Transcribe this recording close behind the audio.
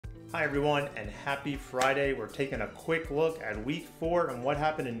Hi everyone, and happy Friday. We're taking a quick look at week 4 and what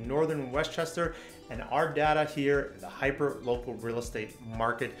happened in northern Westchester and our data here in the hyper local real estate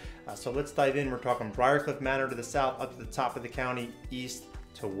market. So let's dive in. We're talking Briarcliff Manor to the south, up to the top of the county, east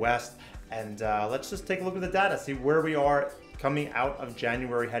to west. And let's just take a look at the data, see where we are coming out of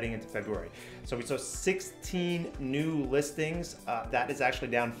January heading into February. So we saw 16 new listings. That is actually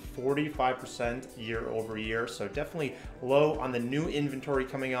down 45% year over year. So definitely low on the new inventory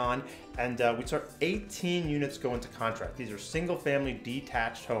coming on. And we saw 18 units go into contract. These are single family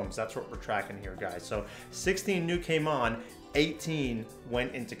detached homes. That's what we're tracking here, guys. So 16 new came on, 18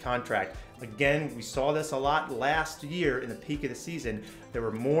 went into contract. Again, we saw this a lot last year in the peak of the season. There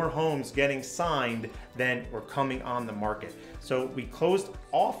were more homes getting signed than were coming on the market. So we closed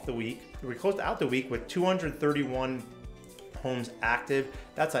out the week with 231 homes active.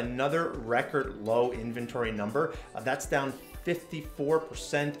 That's another record low inventory number. That's down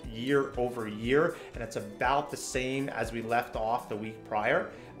 54% year over year, and it's about the same as we left off the week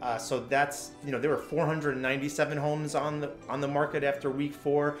prior. So that's, there were 497 homes on the market after week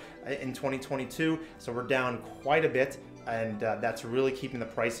 4 in 2022. So we're down quite a bit, and that's really keeping the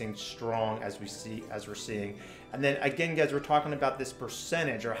pricing strong as we're seeing. And then again, guys, we're talking about this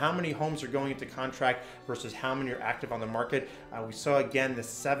percentage, or how many homes are going into contract versus how many are active on the market. We saw again the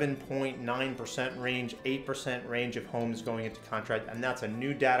 7.9% range, 8% range of homes going into contract, and that's a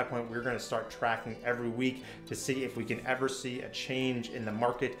new data point we're going to start tracking every week to see if we can ever see a change in the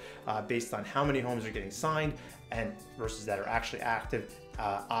market based on how many homes are getting signed and versus that are actually active.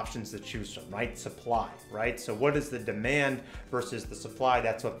 Options to choose from, right? Supply, right? So what is the demand versus the supply?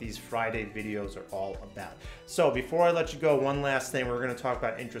 That's what these Friday videos are all about. So before I let you go, one last thing, we're going to talk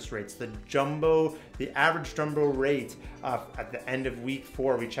about interest rates. The average jumbo rate at the end of week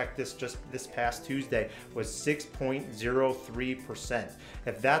 4, we checked this just this past Tuesday, was 6.03%.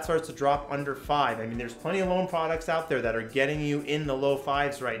 If that starts to drop under 5, I mean, there's plenty of loan products out there that are getting you in the low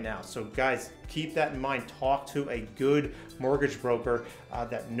 5s right now. So guys, keep that in mind. Talk to a good mortgage broker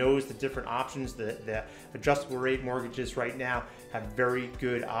that knows the different options. The adjustable rate mortgages right now have very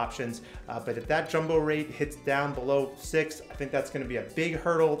good options. But if that jumbo rate hits down below 6, I think that's going to be a big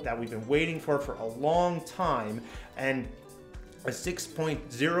hurdle that we've been waiting for a long time. And a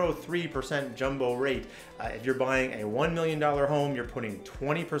 6.03% jumbo rate. If you're buying a $1 million home, you're putting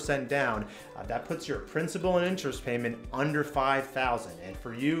 20% down. That puts your principal and interest payment under $5,000. And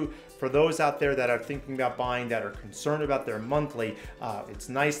for those out there that are thinking about buying, that are concerned about their monthly, it's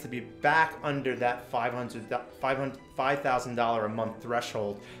nice to be back under that $5,000 a month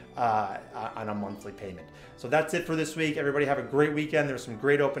threshold on a monthly payment. So that's it for this week. Everybody have a great weekend. There's some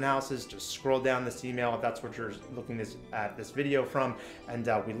great open houses. Just scroll down this email if that's what you're looking at this video from. And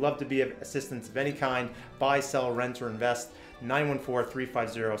we'd love to be of assistance of any kind. Buy, sell, rent, or invest.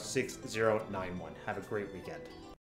 914-350-6091. Have a great weekend.